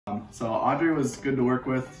So Audrey was good to work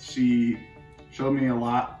with. She showed me a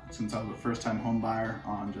lot since I was a first-time home buyer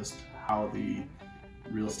on just how the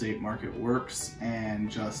real estate market works, and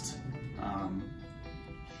just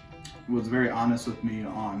was very honest with me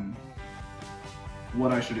on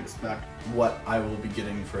what I should expect, what I will be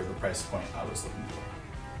getting for the price point I was looking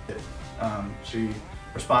for. She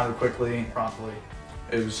responded quickly, promptly.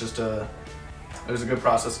 It was a good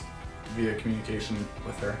process via communication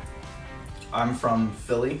with her. I'm from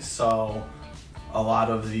Philly, so a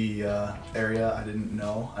lot of the area I didn't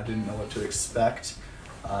know. I didn't know what to expect.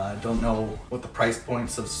 Don't know what the price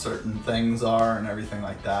points of certain things are and everything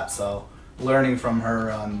like that. So learning from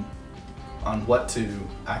her on what to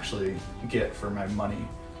actually get for my money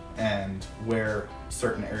and where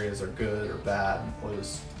certain areas are good or bad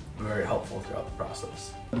was very helpful throughout the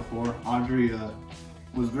process. Before, Audrey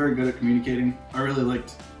was very good at communicating. I really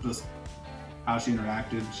liked just how she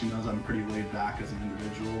interacted. She knows I'm pretty laid back as an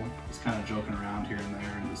individual, just kind of joking around here and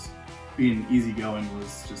there, and just being easygoing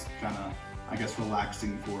was just kind of, I guess,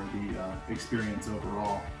 relaxing for the experience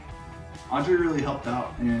overall. Audrey really helped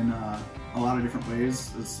out in a lot of different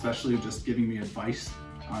ways, especially just giving me advice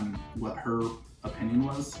on what her opinion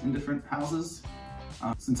was in different houses.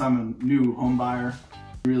 Since I'm a new home buyer,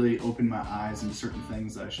 really opened my eyes into certain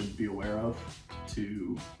things that I should be aware of,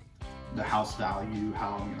 to the house value,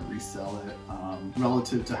 how I'm going to resell it,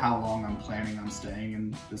 relative to how long I'm planning on staying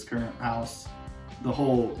in this current house.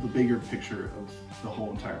 The bigger picture of the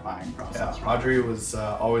whole entire buying process. Yeah, Audrey was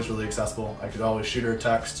always really accessible. I could always shoot her a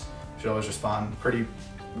text. She'd always respond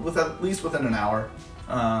at least within an hour.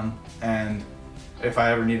 And if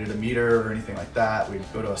I ever needed to meet her or anything like that, we'd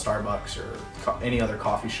go to a Starbucks or any other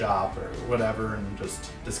coffee shop or whatever and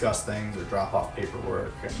just discuss things or drop off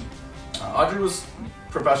paperwork. And Audrey was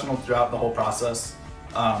professional throughout the whole process.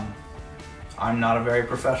 I'm not a very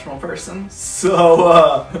professional person,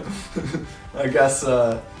 so I guess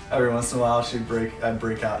every once in a while I'd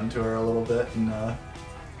break out into her a little bit, and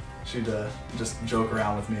she'd just joke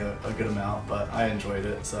around with me a good amount, but I enjoyed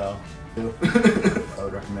it, so I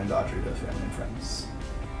would recommend Audrey to family and friends.